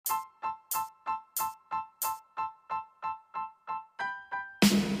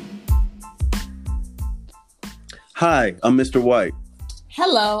Hi, I'm Mr. White.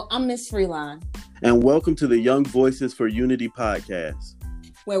 Hello, I'm Miss Freeline. And welcome to the Young Voices for Unity podcast,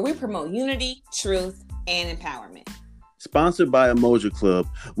 where we promote unity, truth, and empowerment. Sponsored by Emoja Club,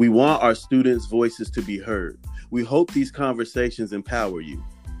 we want our students' voices to be heard. We hope these conversations empower you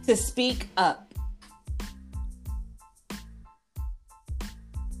to speak up.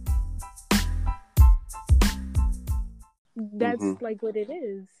 That's like what it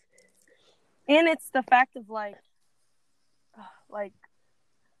is. And it's the fact of like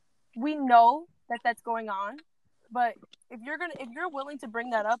we know that that's going on, but if you're willing to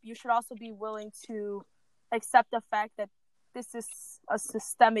bring that up, you should also be willing to accept the fact that this is a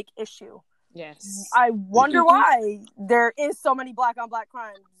systemic issue. Yes. I wonder why there is so many black on black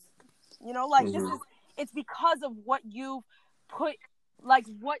crimes. You know, it's because of what you put, like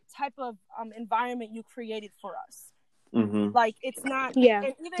what type of environment you created for us. Like it's not,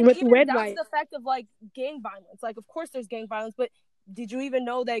 and even that's the fact of like gang violence. Like, of course, there's gang violence, but did you even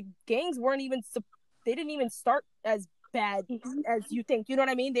know that gangs they didn't even start as bad as you think? You know what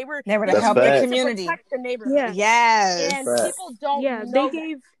I mean? They were to help the community, to protect the neighborhood. Yes, and people don't. Yeah, know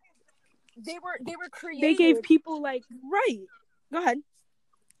they were created. They gave people like Go ahead.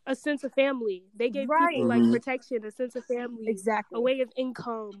 A sense of family. They gave people like protection, a sense of family, exactly, a way of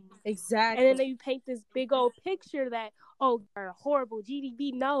income, exactly. And then you paint this big old picture that they're horrible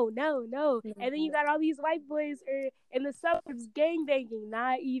GDP, no, and then you got all these white boys in the suburbs gang banging,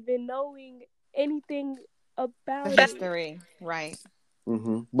 not even knowing anything about the history, right?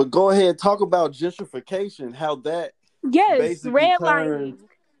 But go ahead, talk about gentrification. How that redlining.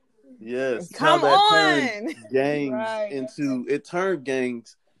 Yes, come on, gangs it turned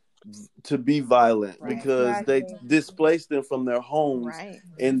gangs to be violent because they displaced them from their homes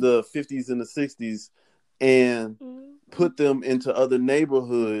in the 50s and the 60s and put them into other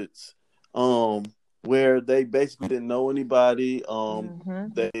neighborhoods where they basically didn't know anybody.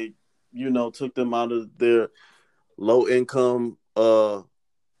 They took them out of their low income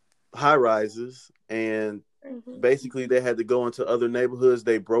high rises and basically they had to go into other neighborhoods.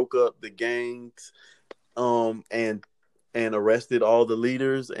 They broke up the gangs and arrested all the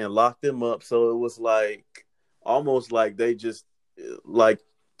leaders and locked them up. So it was like almost like they just like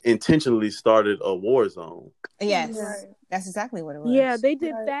intentionally started a war zone. Yes, that's exactly what it was. Yeah, they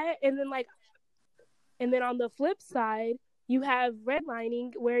did that, and then on the flip side, you have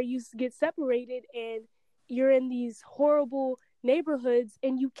redlining where you get separated and you're in these horrible neighborhoods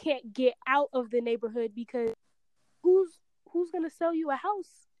and you can't get out of the neighborhood because who's gonna sell you a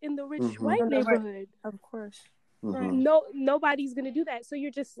house in the rich white neighborhood? Of course. No, nobody's gonna do that. So you're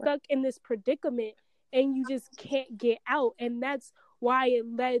just stuck in this predicament and you just can't get out. And that's why it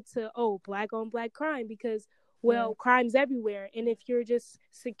led to black on black crime, because crime's everywhere. And if you're just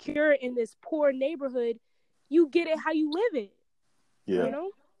secure in this poor neighborhood, you get it how you live it. Yeah. You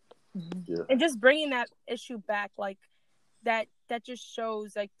know? Yeah. And just bringing that issue back, like that just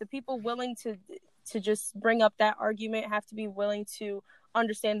shows like the people willing to just bring up that argument have to be willing to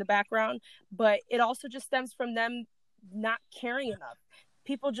understand the background, but it also just stems from them not caring enough.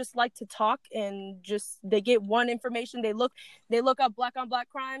 People just like to talk and just they get one information, they look up black on black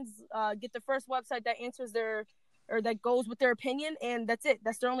crimes, get the first website that answers that goes with their opinion, and that's it.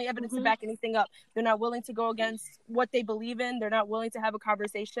 That's their only evidence to back anything up. They're not willing to go against what they believe in. They're not willing to have a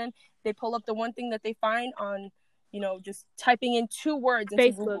conversation. They pull up the one thing that they find on just typing in 2 words into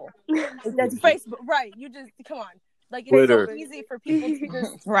Facebook. Google. That's Facebook, right? You just come on. Like, it's Twitter. so easy for people to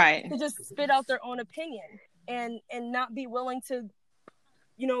just to just spit out their own opinion and not be willing to,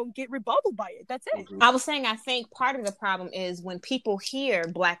 get rebutted by it. That's it. I was saying, I think part of the problem is when people hear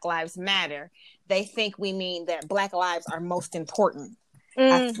Black Lives Matter, they think we mean that Black lives are most important.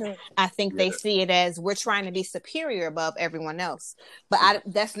 I think they see it as we're trying to be superior above everyone else, but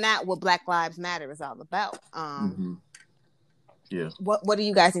that's not what Black Lives Matter is all about. Yeah. What do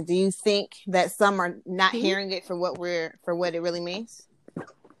you guys think? Do you think that some are not hearing it for what it really means?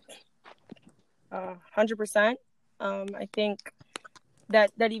 100%. I think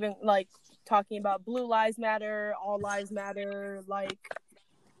that even like talking about Blue Lives Matter, All Lives Matter, like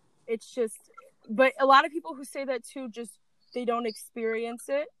it's just. But a lot of people who say that too, just they don't experience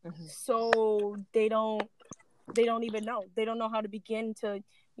it, so they don't even know. They don't know how to begin to,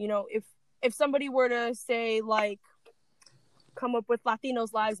 if somebody were to say like, come up with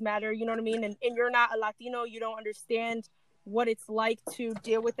Latinos Lives Matter, you know what I mean? And you're not a Latino, you don't understand what it's like to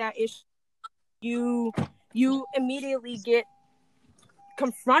deal with that issue. You immediately get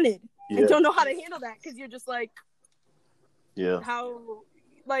confronted and don't know how to handle that because you're just like, how,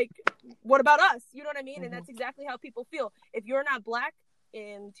 like, what about us? You know what I mean? And that's exactly how people feel. If you're not Black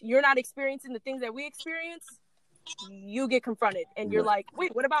and you're not experiencing the things that we experience, you get confronted and you're like,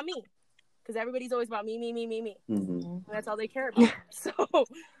 wait, what about me? Because everybody's always about me. Mm-hmm. And that's all they care about. So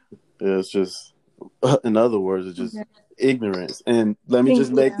it's just, in other words, it's just ignorance. And let me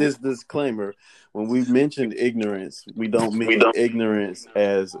just make this disclaimer: when we mention ignorance, we don't mean ignorance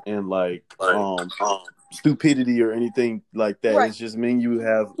as in like stupidity or anything like that. Right. It's just mean you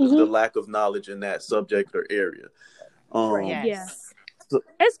have the lack of knowledge in that subject or area. Yes. So,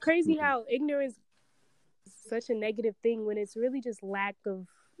 it's crazy how ignorance is such a negative thing when it's really just lack of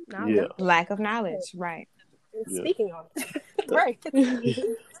knowledge. Yeah. Lack of knowledge, right. Speaking on right.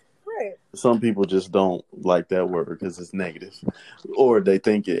 Right. Some people just don't like that word because it's negative, or they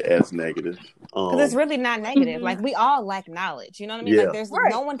think it as negative. Because it's really not negative. Like, we all lack knowledge. You know what I mean? Yeah. Like, there's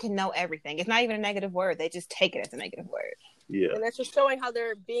no one can know everything. It's not even a negative word. They just take it as a negative word. Yeah. And that's just showing how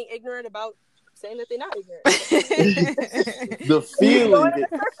they're being ignorant about saying that they're not ignorant.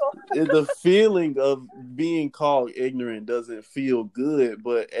 the feeling of being called ignorant doesn't feel good,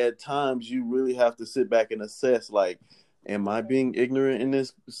 but at times you really have to sit back and assess, like, am I being ignorant in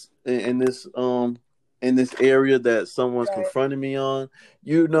this area that someone's confronting me on?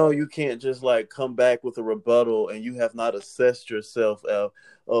 You know, you can't just like come back with a rebuttal and you have not assessed yourself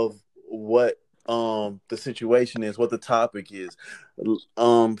of what the situation is, what the topic is.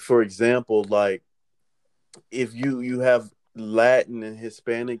 For example, like if you have Latin and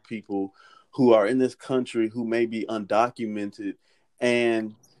Hispanic people who are in this country who may be undocumented,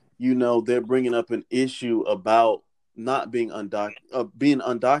 and you know they're bringing up an issue about not being being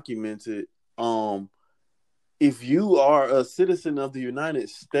undocumented. If you are a citizen of the United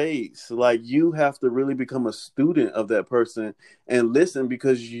States, like, you have to really become a student of that person and listen,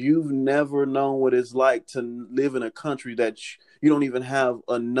 because you've never known what it's like to live in a country that you don't even have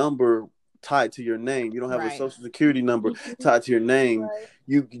a number tied to your name. You don't have a social security number tied to your name.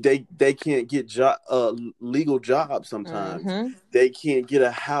 They can't get legal jobs sometimes. Mm-hmm. They can't get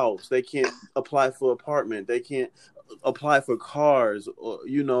a house. They can't apply for an apartment. They can't apply for cars or,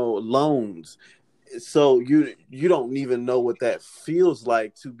 you know, loans. So you don't even know what that feels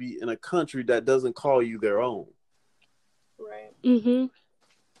like to be in a country that doesn't call you their own. Right. Mm-hmm.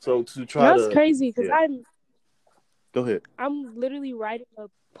 So to try That's crazy, because Go ahead. I'm literally writing a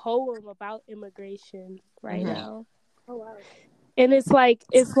poem about immigration right now. Oh wow. And it's like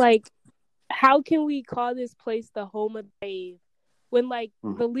how can we call this place the home of the brave when like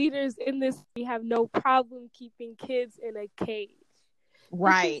the leaders in this we have no problem keeping kids in a cage?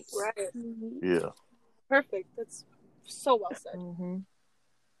 Right. Right. Mm-hmm. Yeah. Perfect. That's so well said. Mm-hmm.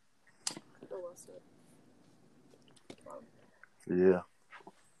 So well said. Yeah.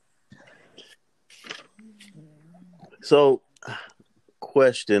 So,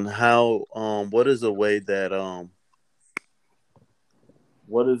 question: how? What is a way that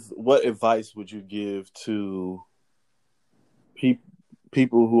what advice would you give to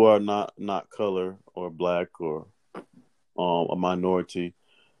people who are not color or black or a minority?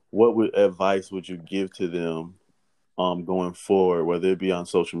 What advice would you give to them going forward, whether it be on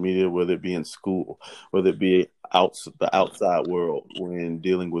social media, whether it be in school, whether it be the outside world, when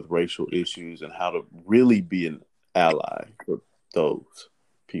dealing with racial issues, and how to really be an ally for those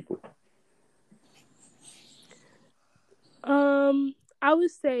people? I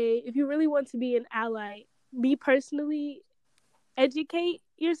would say, if you really want to be an ally, me personally, educate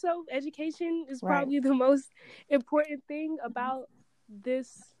yourself. Education is probably the most important thing about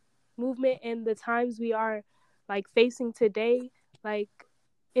this movement and the times we are like facing today. Like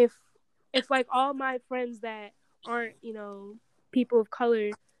if like all my friends that aren't, you know, people of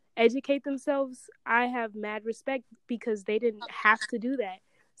color educate themselves, I have mad respect, because they didn't have to do that.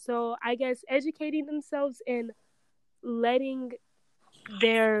 So I guess educating themselves and letting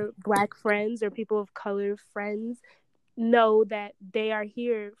their black friends or people of color friends know that they are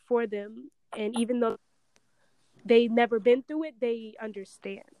here for them, and even though they never been through it, they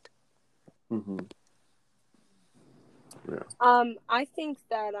understand. Mm-hmm. Yeah. I think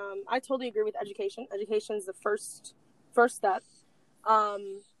that I totally agree with education. Education is the first step.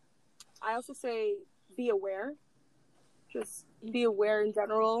 I also say be aware. Just be aware in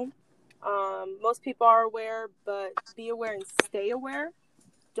general. Most people are aware, but be aware and stay aware.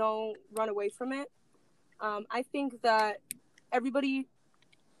 Don't run away from it. I think that everybody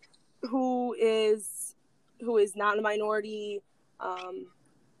who is not a minority,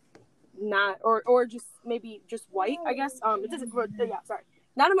 not or just maybe just white, I guess. It doesn't. Yeah, sorry,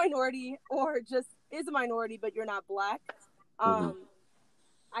 not a minority, or just is a minority, but you're not black.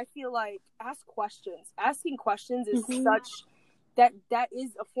 I feel like ask questions. Asking questions is such that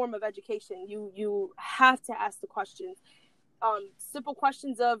is a form of education. You have to ask the questions. Simple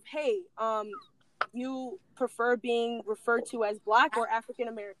questions of, hey, you prefer being referred to as Black or African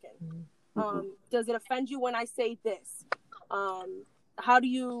American? Does it offend you when I say this? How do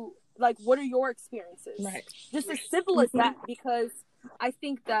you, like, what are your experiences? Right. Just as simple as that, because I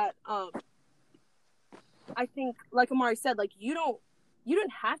think that, like Amari said, like, you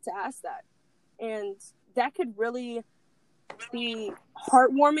didn't have to ask that. And that could really be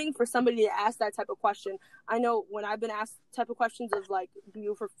heartwarming for somebody to ask that type of question. I know when I've been asked type of questions of, like, do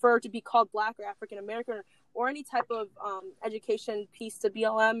you prefer to be called Black or African American, or any type of education piece to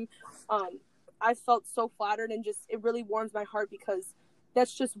BLM, I felt so flattered, and just, it really warms my heart, because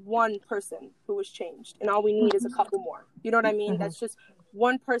that's just one person who was changed, and all we need is a couple more. You know what I mean? That's just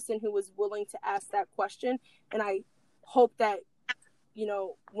one person who was willing to ask that question, and I hope that, you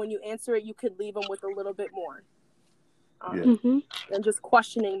know, when you answer it, you could leave them with a little bit more, and just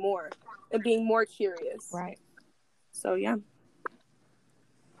questioning more and being more curious. Right. So yeah.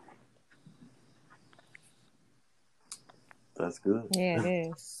 That's good. Yeah,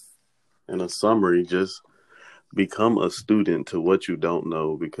 it is. In a summary, just become a student to what you don't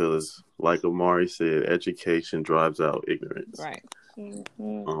know, because, like Amari said, education drives out ignorance. Right.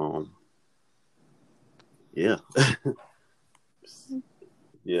 Yeah.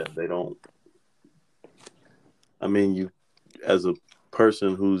 Yeah, they don't. I mean, you, as a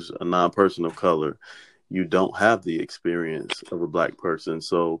person who's a non-person of color, you don't have the experience of a Black person.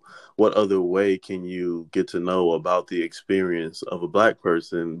 So what other way can you get to know about the experience of a Black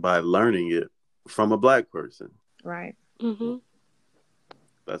person by learning it from a Black person? Right.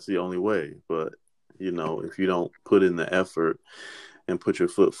 That's the only way. But, you know, if you don't put in the effort and put your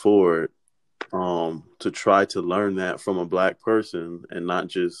foot forward to try to learn that from a Black person, and not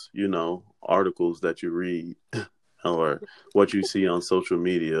just, you know, articles that you read or what you see on social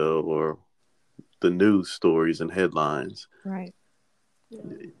media or the news stories and headlines, right,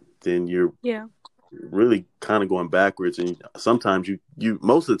 then you're really kind of going backwards, and sometimes you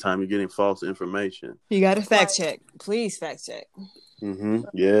most of the time you're getting false information. You got to fact check. Please fact check.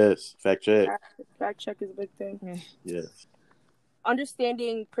 Yes, fact check. Fact check is a big thing. Yes.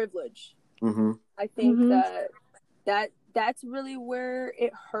 Understanding privilege. I think that's really where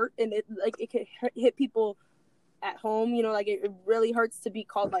it hurt, and it could hit people at home, you know, like it really hurts to be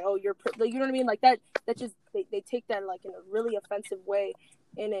called, like, oh, you're, like, you know what I mean, like that just they take that, like, in a really offensive way,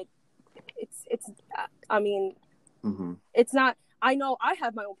 and it's I mean, it's not, I know I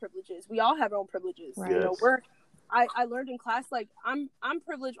have my own privileges, we all have our own privileges, right. You know, I learned in class, like, I'm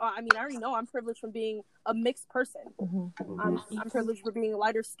privileged. I mean, I already know I'm privileged from being a mixed person. I'm privileged for being a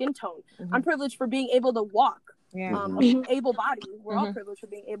lighter skin tone. I'm privileged for being able to walk. Able-bodied. We're all privileged for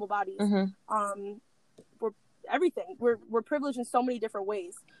being able-bodied. We're everything. We're privileged in so many different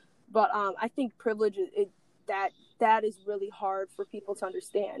ways. But I think privilege that is really hard for people to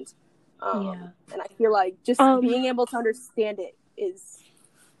understand. And I feel like just being able to understand it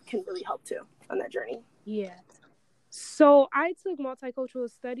can really help too on that journey. Yeah. So I took multicultural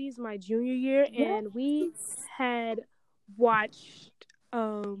studies my junior year, and we had watched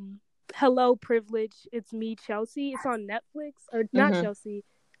Hello Privilege. It's Me, Chelsea. It's on Netflix, or not Chelsea.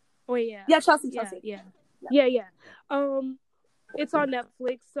 Oh yeah. Yeah, Chelsea. Yeah. It's on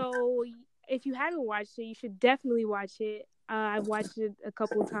Netflix. So if you haven't watched it, you should definitely watch it. I've watched it a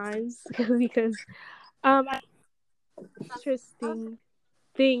couple times because interesting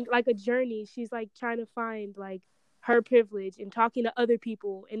thing, like a journey. She's like trying to find like her privilege and talking to other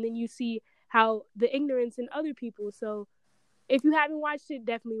people, and then you see how the ignorance in other people. So if you haven't watched it,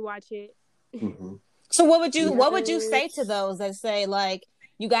 definitely watch it. So what would you say to those that say, like,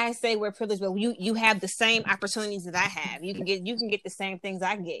 you guys say we're privileged, but you have the same opportunities that I have. You can get the same things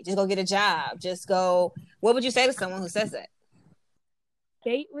I get. Just go get a job. Just go. What would you say to someone who says that?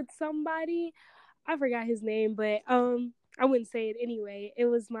 Date with somebody, I forgot his name, but I wouldn't say it anyway. It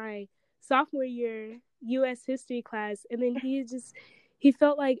was my sophomore year U.S. history class, and then he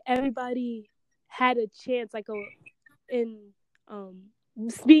felt like everybody had a chance, like in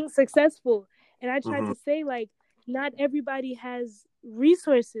being successful. And I tried to say, like, not everybody has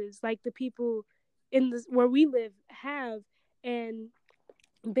resources like the people where we live have, and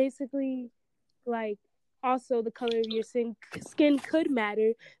basically, like, also the color of your skin could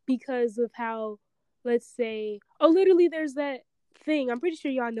matter because of how, let's say, literally there's that thing, I'm pretty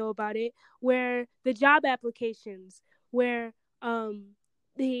sure y'all know about it, where the job applications, where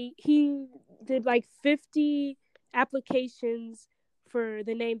he did like 50 applications for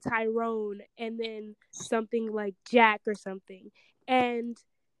the name Tyrone, and then something like Jack or something, and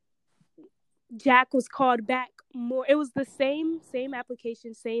Jack was called back more. It was the same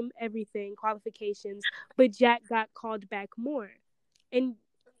application, same everything, qualifications, but Jack got called back more. And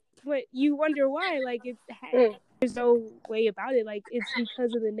But you wonder why. Like, there's no way about it. Like, it's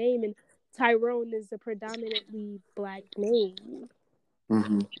because of the name, and Tyrone is a predominantly Black name.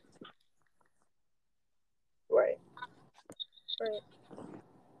 Mm-hmm. Right.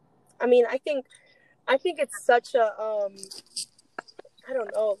 I mean, I think it's such a I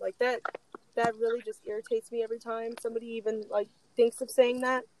don't know, like that really just irritates me every time somebody even like thinks of saying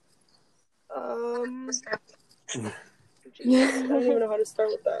that. I don't even know how to start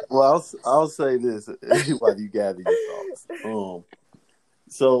with that. Well, I'll say this while you gather your thoughts.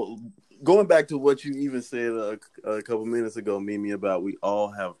 So going back to what you even said a couple minutes ago, Mimi, about we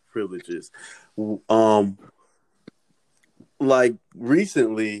all have privileges. Like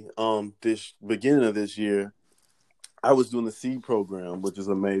recently, this beginning of this year, I was doing the SEED program, which is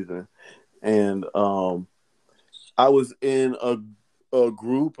amazing, and I was in a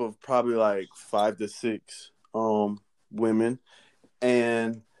group of probably like 5 to 6 women,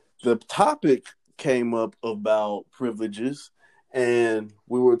 and the topic came up about privileges, and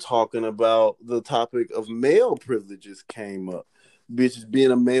we were talking about the topic of male privileges came up, bitches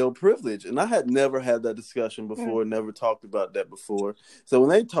being a male privilege. And I had never had that discussion before, never talked about that before. So when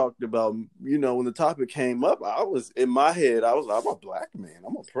they talked about, when the topic came up, I was in my head, I'm a Black man.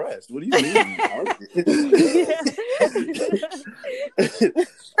 I'm oppressed. What do you mean?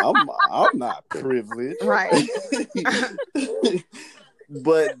 I'm not privileged. Right.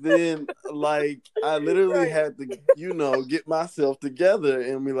 But then, like, I literally had to, get myself together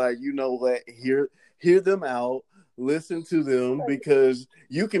and be like, you know what, hear them out, listen to them, because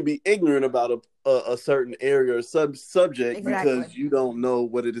you can be ignorant about a certain area or subject because you don't know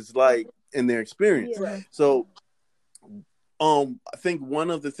what it is like in their experience. Yeah. So, I think one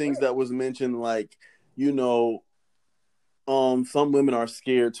of the things that was mentioned, like, some women are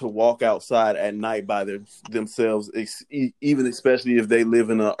scared to walk outside at night by themselves, even especially if they live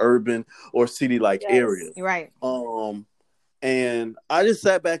in an urban or city-like area. Right. And I just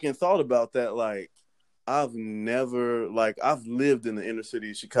sat back and thought about that. Like, I've lived in the inner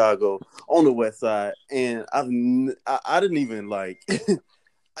city of Chicago on the west side, and I didn't even like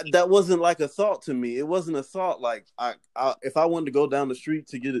that wasn't like a thought to me. It wasn't a thought. Like, if I wanted to go down the street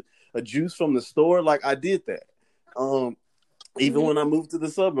to get a juice from the store, like, I did that. Even when I moved to the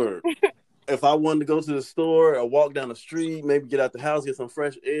suburb, if I wanted to go to the store or walk down the street, maybe get out the house, get some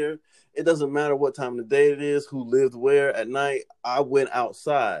fresh air, it doesn't matter what time of the day it is, who lived where at night, I went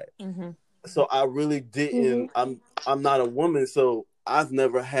outside. Mm-hmm. So I really didn't, I'm not a woman, so I've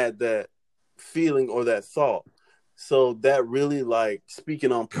never had that feeling or that thought. So that really, like,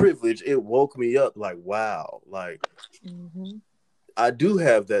 speaking on privilege, it woke me up like, wow, like, I do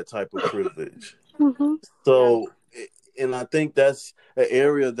have that type of privilege. So, and I think that's an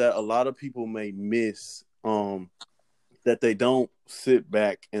area that a lot of people may miss, that they don't sit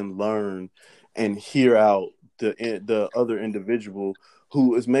back and learn and hear out the other individual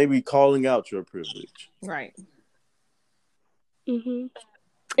who is maybe calling out your privilege. Right. And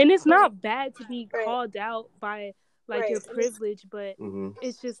it's not bad to be called out by like your privilege, but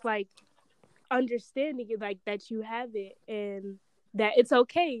it's just like understanding it, like that you have it and that it's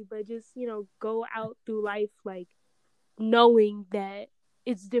okay, but just, go out through life like knowing that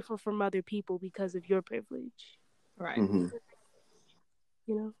it's different from other people because of your privilege. Right.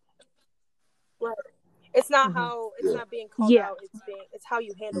 Right. It's not how it's not being called out. It's how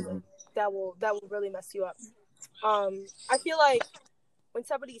you handle it that will really mess you up. I feel like when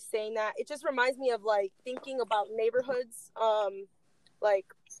somebody's saying that, it just reminds me of like thinking about neighborhoods. Like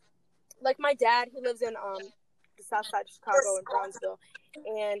my dad, he lives in the south side of Chicago in Brownsville,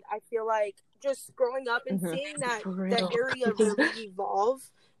 and I feel like just growing up and seeing that area really evolve,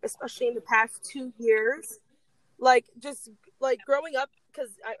 especially in the past 2 years, like just like growing up, because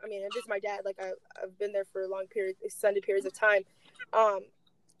I mean, it is my dad. Like I've been there for extended periods of time,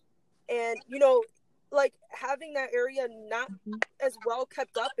 and like having that area not as well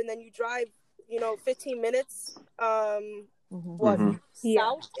kept up, and then you drive 15 minutes south,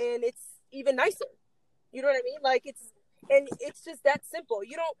 and it's even nicer. You know what I mean? Like it's just that simple.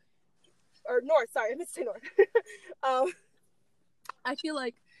 You don't, or north. Sorry, I meant to say north. I feel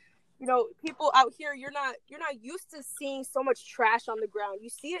like people out here, you're not used to seeing so much trash on the ground. You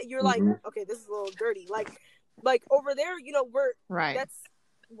see it, you're like, okay, this is a little dirty. Like over there, we're right.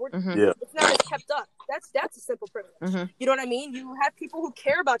 It's not as kept up. That's a simple privilege. You know what I mean? You have people who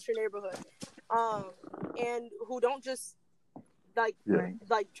care about your neighborhood, and who don't just like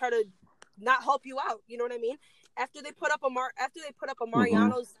try to not help you out. You know what I mean? After they put up a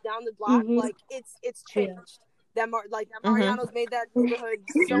Mariano's down the block, like it's changed. That Mariano's made that neighborhood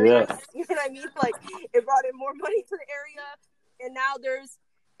so nice. You know what I mean? Like it brought in more money to the area, and now there's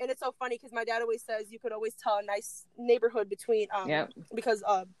and it's so funny because my dad always says you could always tell a nice neighborhood between because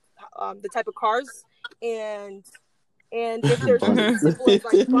the type of cars and if there's something simple as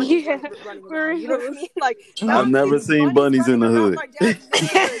like bunnies running around, you know what I mean? Like I've never seen bunnies in the hood.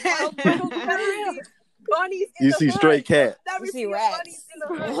 Bunnies in you the see hood. stray cat. You see rats. Bunnies in the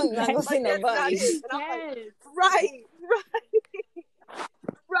hood. I don't see no bunnies.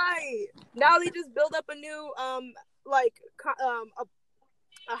 Right. Now they just build up a new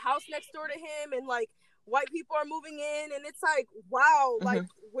a house next door to him, and like white people are moving in, and it's like, wow, like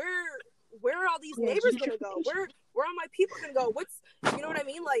where are all these neighbors gonna go? Where are my people gonna go? What's, you know what I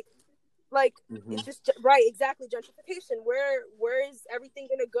mean? Like it's just right, exactly, gentrification. Where is everything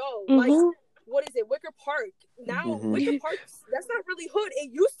gonna go? Like, what is it? Wicker Park. Now Wicker Park, that's not really hood.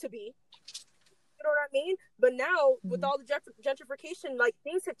 It used to be. You know what I mean? But now with all the gentrification, like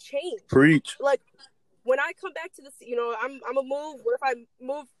things have changed. Preach. Like when I come back to this, you know, I'm a move. What if I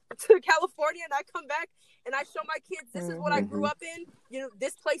move to California and I come back and I show my kids this is what I grew up in? You know,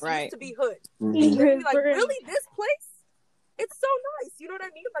 this place used to be hood. And they're gonna be like, really, this place? It's so nice. You know what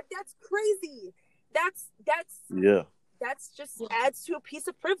I mean? Like that's crazy. That's just adds to a piece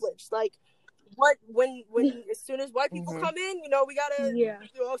of privilege. Like when as soon as white people come in, you know, we gotta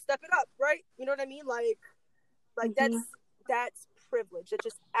step it up, right? You know what I mean? Like that's privilege. It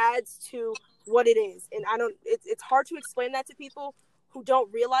just adds to what it is. And it's hard to explain that to people who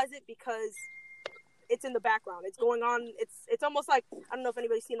don't realize it because it's in the background. It's going on. It's almost like, I don't know if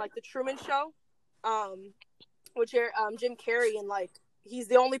anybody's seen like the Truman Show, which Jim Carrey, and like he's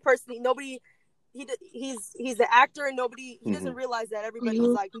the only person, he's the actor, and he doesn't realize that everybody's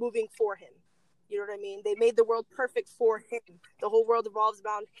like moving for him. You know what I mean? They made the world perfect for him. The whole world revolves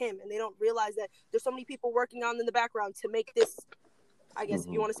around him, and they don't realize that there's so many people working on in the background to make this, I guess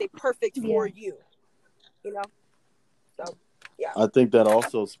if you want to say, perfect for you. You know? So, yeah. I think that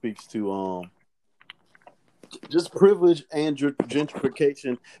also speaks to just privilege and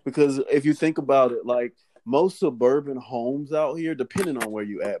gentrification, because if you think about it, like most suburban homes out here, depending on where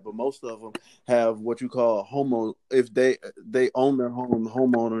you at, but most of them have what you call if they own their home,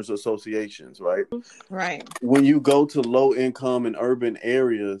 homeowners associations, right? Right. When you go to low income and urban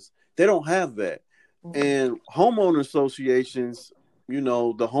areas, they don't have that. And homeowner associations, you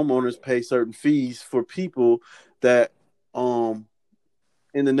know, the homeowners pay certain fees for people that in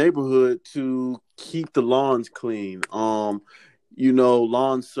the neighborhood to keep the lawns clean, you know,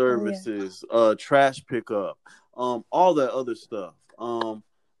 lawn services, trash pickup, all that other stuff.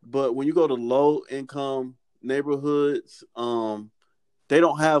 But when you go to low income neighborhoods, they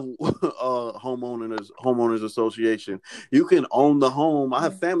don't have homeowners association. You can own the home. I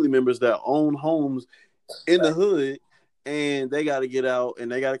have family members that own homes in the hood, and they got to get out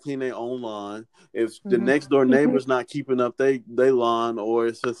and they got to clean their own lawn. If the next door neighbor's not keeping up they lawn, or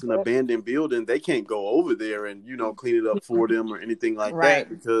it's just an abandoned building, they can't go over there and, you know, clean it up for them or anything like that,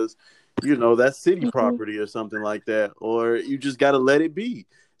 because, you know, that's city property or something like that, or you just got to let it be.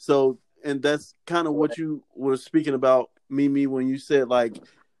 So, and that's kind of what you were speaking about, Mimi, when you said, like,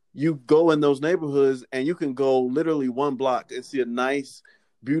 you go in those neighborhoods and you can go literally one block and see a nice,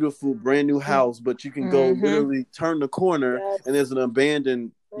 beautiful, brand new house, but you can go literally turn the corner and there's an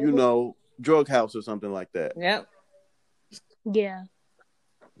abandoned, you know, drug house or something like that. Yep. Yeah.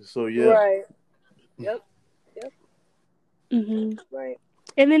 So yeah. Right. Yep. Right.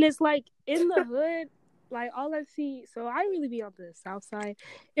 And then it's like in the hood, like all I see. So I really be on the south side.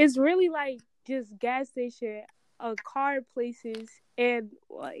 It's really like just gas station, car places, and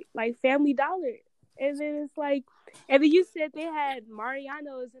like Family Dollar. And then it's like, and then you said they had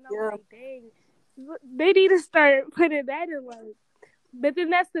Mariano's, and I'm like, dang, they need to start putting that in, like. But then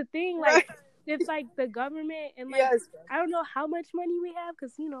that's the thing, like, it's like the government, and like, I don't know how much money we have,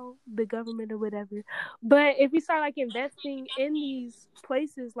 because, you know, the government or whatever. But if we start like investing in these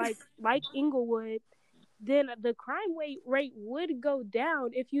places, like Inglewood, then the crime rate would go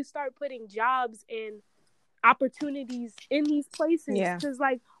down if you start putting jobs and opportunities in these places. Because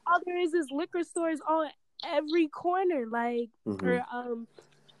like all there is liquor stores on every corner, like, or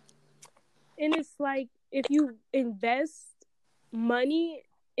and it's like if you invest money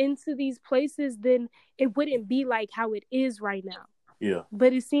into these places, then it wouldn't be like how it is right now. Yeah.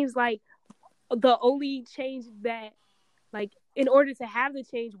 But it seems like the only change that, like, in order to have the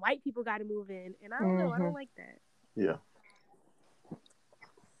change, white people got to move in, and I don't know, I don't like that. Yeah.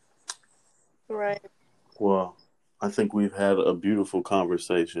 Right. Well, I think we've had a beautiful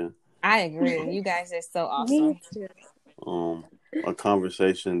conversation. I agree. You guys are so awesome. A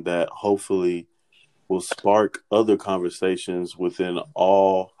conversation that hopefully will spark other conversations within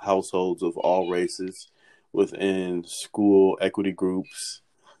all households of all races, within school equity groups,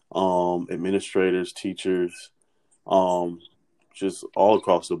 administrators, teachers, just all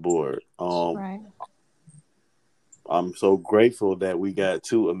across the board. Right. I'm so grateful that we got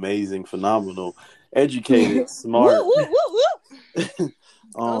two amazing, phenomenal, educated, smart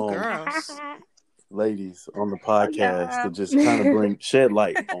girls. ladies on the podcast to just kind of shed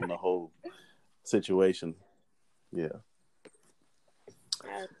light on the whole situation. Yeah.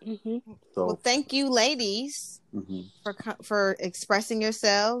 So, well, thank you, ladies, for expressing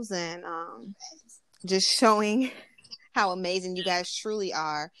yourselves and just showing how amazing you guys truly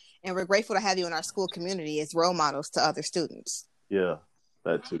are. And we're grateful to have you in our school community as role models to other students. Yeah,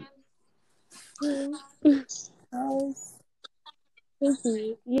 that too.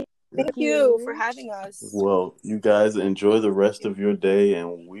 Thank you for having us. Well, you guys enjoy the rest of your day,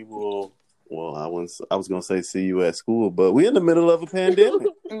 and we will. Well, I was gonna say see you at school, but we're in the middle of a pandemic.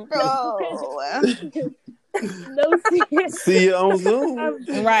 See you on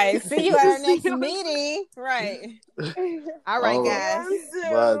Zoom. Right. See you at our next meeting. Right. All right, guys.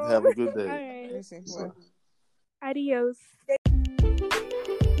 Bye. Have a good day. Right. Adios.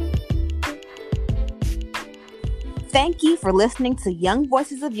 Thank you for listening to Young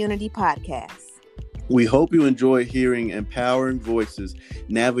Voices of Unity podcast. We hope you enjoy hearing empowering voices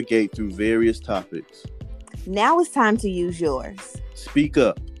navigate through various topics. Now it's time to use yours. Speak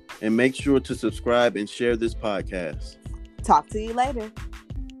up and make sure to subscribe and share this podcast. Talk to you later.